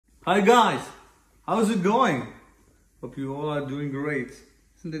Hi guys, how's it going? Hope you all are doing great.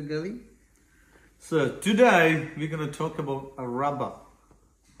 Isn't it, Gully? So today we're going to talk about a rubber.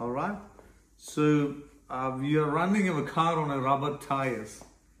 Alright? So we are running our car on a rubber tires.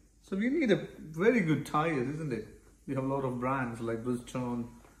 So we need a very good tires, isn't it? We have a lot of brands like Bridgestone,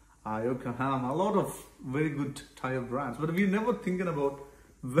 Yokohama, a lot of very good tire brands. But we're never thinking about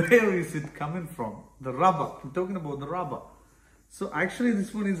where is it coming from? The rubber. I'm talking about the rubber. So actually this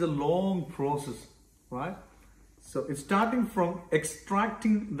one is a long process, right? So it's starting from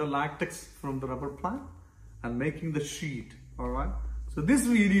extracting the latex from the rubber plant and making the sheet, all right? So this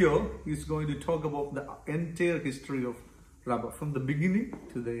video is going to talk about the entire history of rubber from the beginning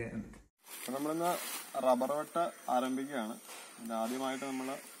to the end. നമ്മൾ rubber വെട്ട ആരംഭിക്കുകയാണ്. ആദ്യമായിട്ട് നമ്മൾ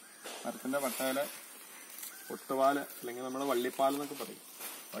മരത്തിന്റെ വട്ടയിലെ ഒട്ടുപാല് അല്ലെങ്കിൽ നമ്മൾ വള്ളിപ്പാൽ എന്നൊക്കെ പറയും.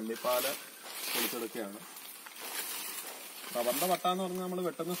 വള്ളിപ്പാല് പൊളിച്ചെടുക്കുകയാണ്. റബ്ബറിന്റെ വട്ട എന്ന് പറഞ്ഞാൽ നമ്മൾ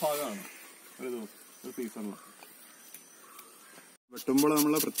വെട്ടുന്ന ഭാഗമാണ് ഒരു ദിവസം ഒരു സീസണിൽ. വെട്ടുമ്പോൾ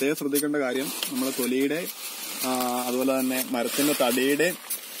നമ്മൾ പ്രത്യേകം ശ്രദ്ധിക്കേണ്ട കാര്യം നമ്മൾ തൊലിയുടെ അതുപോലെ തന്നെ മരത്തിന്റെ തടിയുടെ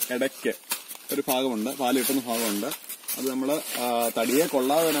ഇടയ്ക്ക് ഒരു ഭാഗമുണ്ട്, പാല് കിട്ടുന്ന ഭാഗമുണ്ട്. അത് നമ്മൾ തടിയെ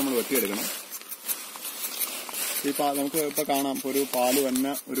കൊള്ളാതെ തന്നെ നമ്മൾ വെട്ടിയെടുക്കണം. ഈ നമുക്ക് ഇപ്പൊ കാണാം, ഇപ്പൊ ഒരു പാല്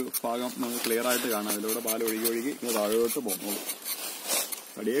വന്ന ഒരു ഭാഗം നമുക്ക് ക്ലിയർ ആയിട്ട് കാണാം. ഇതിലൂടെ പാല് ഒഴുകി ഒഴുകി ഇങ്ങനെ താഴോട്ട് പോകുന്നുള്ളൂ.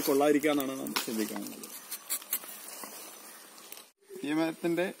 തടിയെ കൊള്ളാതിരിക്കാന്നാണ് നാം ശ്രദ്ധിക്കാനുള്ളത്. ഈ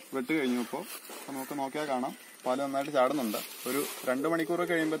മരത്തിന്റെ വെട്ട് കഴിഞ്ഞപ്പോ നമുക്ക് നോക്കിയാൽ കാണാം പാല് നന്നായിട്ട് ചാടുന്നുണ്ട്. ഒരു 2 മണിക്കൂർ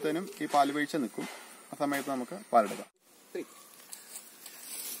കഴിയുമ്പോഴത്തേനും ഈ പാല് വീഴ്ച നിൽക്കും. ആ സമയത്ത് നമുക്ക് പാലെടുക്കാം.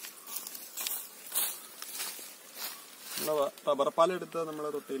 റബ്ബർ പാലെടുത്ത് നമ്മൾ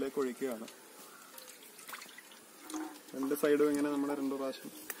തൊട്ടിയിലേക്ക് ഒഴിക്കുകയാണ്. 2 സൈഡും ഇങ്ങനെ നമ്മൾ 2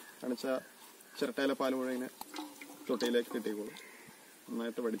 പ്രാവശ്യം കാണിച്ച ചിരട്ടയിലെ പാല് മുഴുവൻ ഇങ്ങനെ തൊട്ടിയിലേക്ക് കിട്ടിക്കോളും.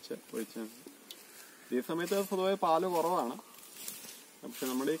 നന്നായിട്ട് ഒഴിച്ച് ഈ സമയത്ത് പൊതുവെ പാല് കുറവാണ്. പക്ഷെ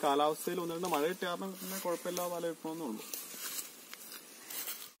നമ്മുടെ ഈ കാലാവസ്ഥയിൽ 1-2 മഴ കിട്ടിയ കാരണം പിന്നെ കുഴപ്പമില്ലാതെ പാല് കിട്ടണമെന്നുള്ളൂ.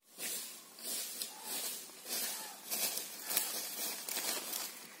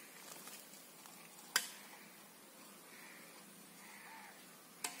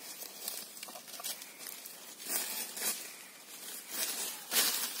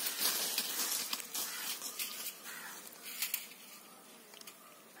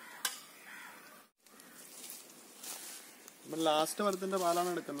 ലാസ്റ്റ് മരത്തിന്റെ പാലാണ്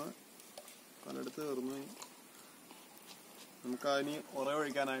എടുക്കുന്നത്. പാലെടുത്ത് തീർന്നു. നമുക്ക് അതിന് ഉറ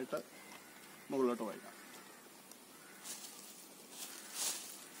ഒഴിക്കാനായിട്ട് മുകളിലോട്ട് ഒഴിക്കാം.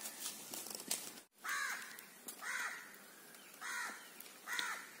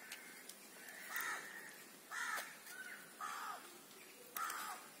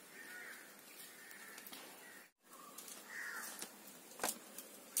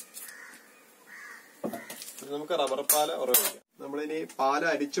 നമുക്ക് റബ്ബർ പാല് ഉറവിക്കാം. നമ്മളിനി പാല്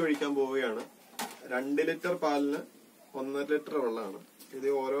അരിച്ചൊഴിക്കാൻ പോവുകയാണ്. 2 ലിറ്റർ പാലിന് 1.5 ലിറ്റർ വെള്ളമാണ്. ഇത്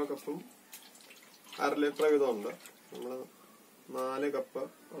ഓരോ കപ്പും 1/2 ലിറ്റർ വീതമുണ്ട്. നമ്മള് 4 കപ്പ്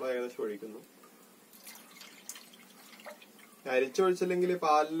വെള്ളം ഏകദേശം ഒഴിക്കുന്നു. അരിച്ചൊഴിച്ചില്ലെങ്കിൽ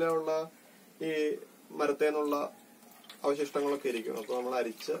പാലിലുള്ള ഈ മരത്തേന്നുള്ള അവശിഷ്ടങ്ങളൊക്കെ ഇരിക്കും. അപ്പൊ നമ്മൾ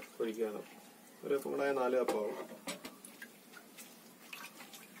അരിച്ച് ഒഴിക്കുകയാണ്. ഒരു കപ്പും കൂടെ 4 കപ്പാവും.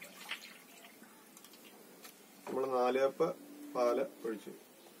 നമ്മൾ 4 കപ്പ് പാല് ഒഴിച്ചു.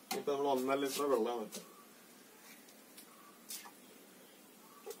 ഇപ്പൊ നമ്മൾ 1.5 ലിറ്റർ വെള്ളമാണ് വെച്ചത്.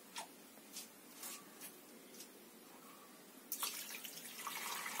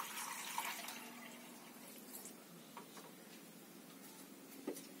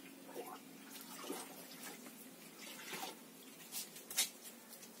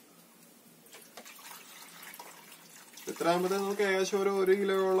 ഇത്ര ആകുമ്പോഴത്തേക്ക് നമുക്ക് ഏകദേശം ഒരു 1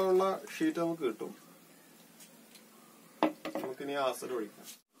 കിലോയോളമുള്ള ഷീറ്റ് നമുക്ക് കിട്ടും. നമുക്കിനി ആസിഡ് ഒഴിക്കാം.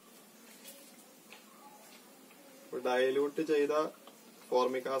 ഡയലൂട്ട് ചെയ്ത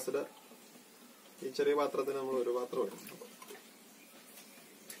ഫോർമിക് ആസിഡ് ഈ ചെറിയ പാത്രത്തിന് നമ്മൾ 1 പാത്രം ഒഴിക്കും.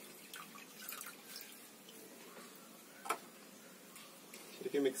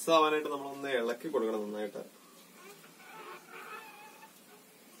 ശരിക്കും മിക്സ് ആവാനായിട്ട് നമ്മളൊന്ന് ഇളക്കി കൊടുക്കണം നന്നായിട്ട്.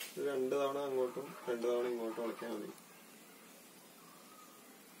 2 തവണ അങ്ങോട്ടും 2 തവണ ഇങ്ങോട്ടും ഇളക്കിയാൽ മതി.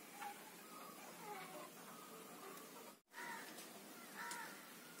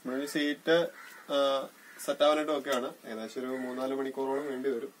 നമ്മൾ സീറ്റ് സെറ്റ് ആവാനായിട്ട് ഒക്കെയാണ്. ഏകദേശം ഒരു 3-4 മണിക്കൂറോളം വേണ്ടി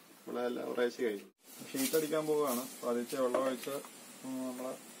വരും. നമ്മളെല്ലാം ഒരാഴ്ച കഴിഞ്ഞു. ഷീറ്റ് അടിക്കാൻ പോവുകയാണ്. അതിച്ച് വെള്ളം ഒഴിച്ച്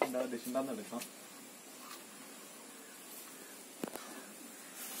നമ്മളെ ഡിഷിൻ്റെ എടുക്കാം.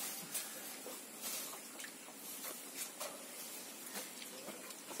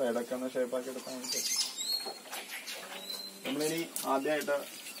 സൈഡൊക്കെ ഒന്ന് ഷേപ്പാക്കി എടുക്കാൻ വേണ്ടി നമ്മളിനി ആദ്യമായിട്ട്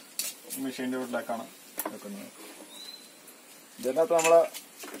മെഷീൻ്റെ വീട്ടിലേക്കാണ് വെക്കുന്നത്. ഇതിനകത്ത് നമ്മള്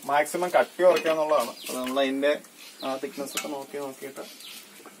മാക്സിമം കട്ടി കുറയ്ക്കുക എന്നുള്ളതാണ്. അപ്പൊ നമ്മൾ അതിന്റെ ആ തിക്നെസ് ഒക്കെ നോക്കിയിട്ട്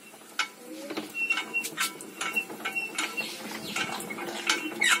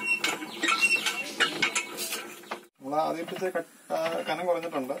നമ്മൾ ആദ്യം ഇപ്പോഴത്തെ കനം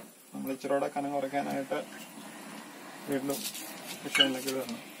കുറഞ്ഞിട്ടുണ്ട്. നമ്മൾ ഇച്ചിരൂടെ കനം കുറയ്ക്കാനായിട്ട് വീണ്ടും മെഷീനിലേക്ക്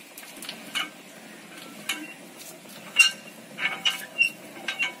ഇടണം.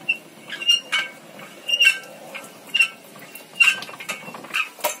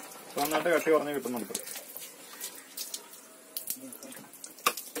 നന്നായിട്ട് കട്ടി കുറഞ്ഞ് കിട്ടുന്നുണ്ട്.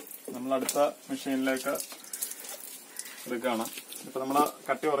 നമ്മളടുത്ത മെഷീനിലേക്ക് എടുക്കുകയാണ്. ഇപ്പൊ നമ്മള്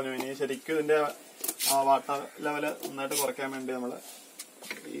കട്ടി കുറഞ്ഞു. ഇനി ശരിക്കും ഇതിന്റെ വാട്ടർ ലെവല് നന്നായിട്ട് കുറയ്ക്കാൻ വേണ്ടി നമ്മള്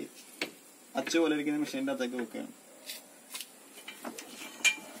ഈ അച്ചു പോലെ ഇരിക്കുന്ന മെഷീന്റെ അകത്തേക്ക് വെക്കുകയാണ്.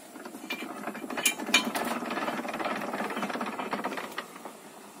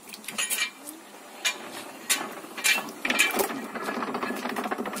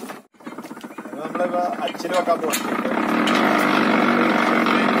 നമ്മളിപ്പോ അച്ചിന് വെക്കാൻ പോകുന്നുണ്ട്.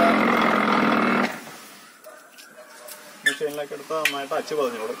 മെഷീനിലേക്ക് എടുത്ത് നന്നായിട്ട് അച്ച്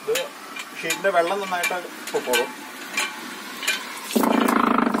പതിഞ്ഞോളും. ഇത് ഷീറ്റിന്റെ വെള്ളം നന്നായിട്ട് പൊക്കോളും.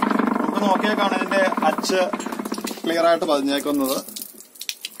 നമുക്ക് നോക്കിയാൽ കാണാം ഇതിന്റെ അച്ച് ക്ലിയർ ആയിട്ട് പതിഞ്ഞേക്കുന്നത്.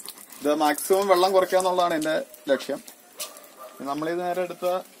 ഇത് മാക്സിമം വെള്ളം കുറയ്ക്കുക എന്നുള്ളതാണ് എന്റെ ലക്ഷ്യം. നമ്മളിത് നേരെ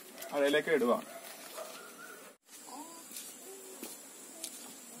എടുത്ത് അഴയിലേക്ക് ഇടുകയാണ്.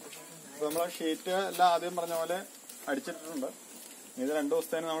 നമ്മളെ ഷീറ്റ് എല്ലാം ആദ്യം പറഞ്ഞ പോലെ അടിച്ചിട്ടിട്ടുണ്ട്. ഇത് 2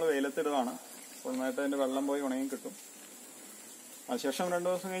 ദിവസത്തേന് നമ്മൾ വെയിലത്തിടുകയാണ്. നന്നായിട്ട് അതിന്റെ വെള്ളം പോയി ഉണങ്ങി കിട്ടും. അതിനുശേഷം 2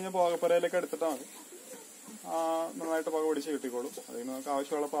 ദിവസം കഴിഞ്ഞ് പുകപ്പുരയിലേക്ക് എടുത്തിട്ടാൽ മതി. നന്നായിട്ട് പുക പിടിച്ച് കിട്ടിക്കോളും. അതിന് നമുക്ക്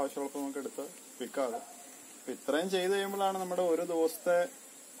ആവശ്യമുള്ളപ്പോൾ നമുക്ക് എടുത്ത് വിൽക്കാതെ. അപ്പൊ ഇത്രയും ചെയ്ത് കഴിയുമ്പോഴാണ് നമ്മുടെ ഒരു ദിവസത്തെ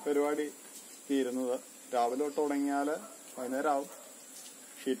പരിപാടി തീരുന്നത്. രാവിലെ തൊട്ട് തുടങ്ങിയാല് വൈകുന്നേരം ആവും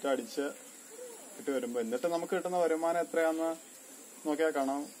ഷീറ്റ് അടിച്ച് കിട്ടി വരുമ്പോ. എന്നിട്ട് നമുക്ക് കിട്ടുന്ന വരുമാനം എത്രയാന്ന് നോക്കിയാൽ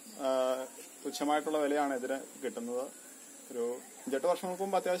കാണാം. തുച്ഛമായിട്ടുള്ള വിലയാണ് ഇതിന് കിട്ടുന്നത്. ഒരു 5-8 വർഷങ്ങൾക്ക്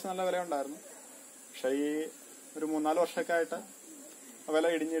മുമ്പ് അത്യാവശ്യം നല്ല വില ഉണ്ടായിരുന്നു. പക്ഷെ ഈ ഒരു 3-4 വർഷമൊക്കെ ആയിട്ട് വില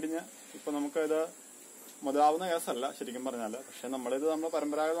ഇടിഞ്ഞിടിഞ്ഞ് ഇപ്പൊ നമുക്കിത് മുതലാവുന്ന കേസല്ല ശരിക്കും പറഞ്ഞാല്. പക്ഷെ നമ്മളിത് നമ്മൾ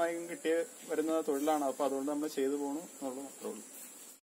പരമ്പരാഗതമായി കിട്ടി വരുന്ന തൊഴിലാണ്. അപ്പൊ അതുകൊണ്ട് നമ്മൾ ചെയ്തു പോകണു എന്നുള്ളത് മാത്രമേ ഉള്ളൂ.